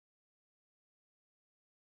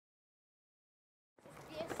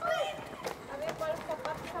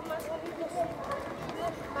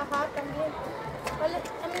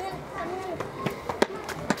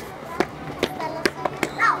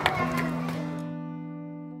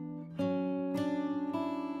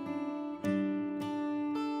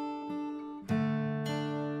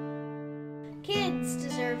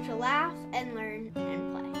laugh and learn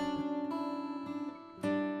and play.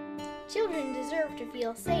 Children deserve to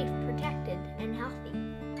feel safe, protected, and healthy.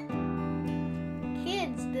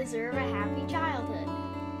 Kids deserve a happy childhood.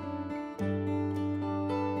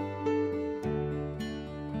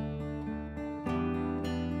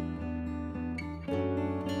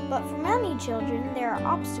 But for many children, there are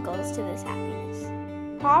obstacles to this happiness.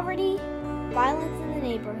 Poverty, violence in the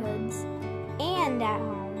neighborhoods, and at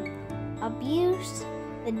home, abuse,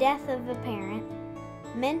 the death of a parent,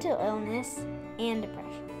 mental illness, and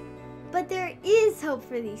depression. But there is hope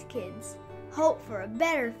for these kids, hope for a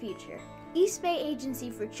better future. East Bay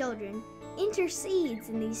Agency for Children intercedes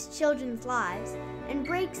in these children's lives and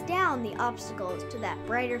breaks down the obstacles to that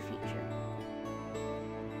brighter future.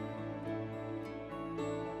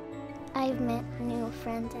 I've met new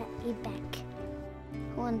friends at EBAC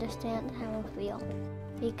who understand how I feel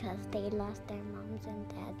because they lost their moms and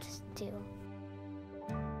dads too.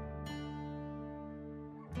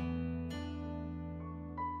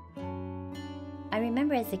 I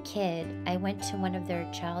remember as a kid, I went to one of their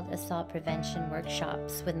child assault prevention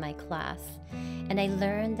workshops with my class, and I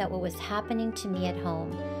learned that what was happening to me at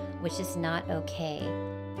home was just not okay.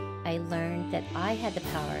 I learned that I had the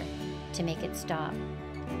power to make it stop.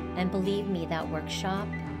 And believe me, that workshop,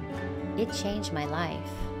 it changed my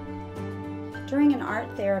life. During an art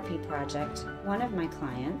therapy project, one of my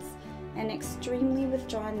clients, an extremely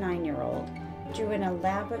withdrawn 9-year-old, drew an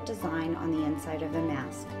elaborate design on the inside of a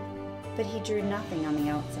mask, but he drew nothing on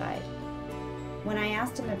the outside. When I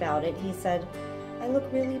asked him about it, he said, "I look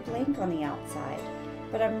really blank on the outside,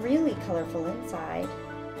 but I'm really colorful inside."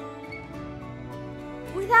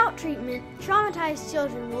 Without treatment, traumatized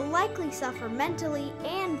children will likely suffer mentally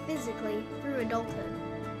and physically through adulthood.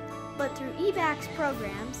 But through EBAC's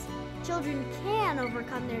programs, children can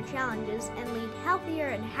overcome their challenges and lead healthier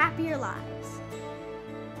and happier lives.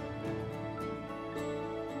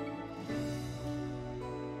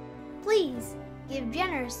 Please give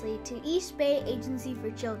generously to East Bay Agency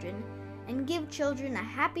for Children and give children a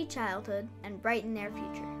happy childhood and brighten their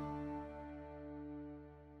future.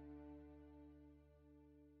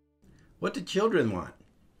 What do children want?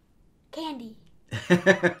 Candy.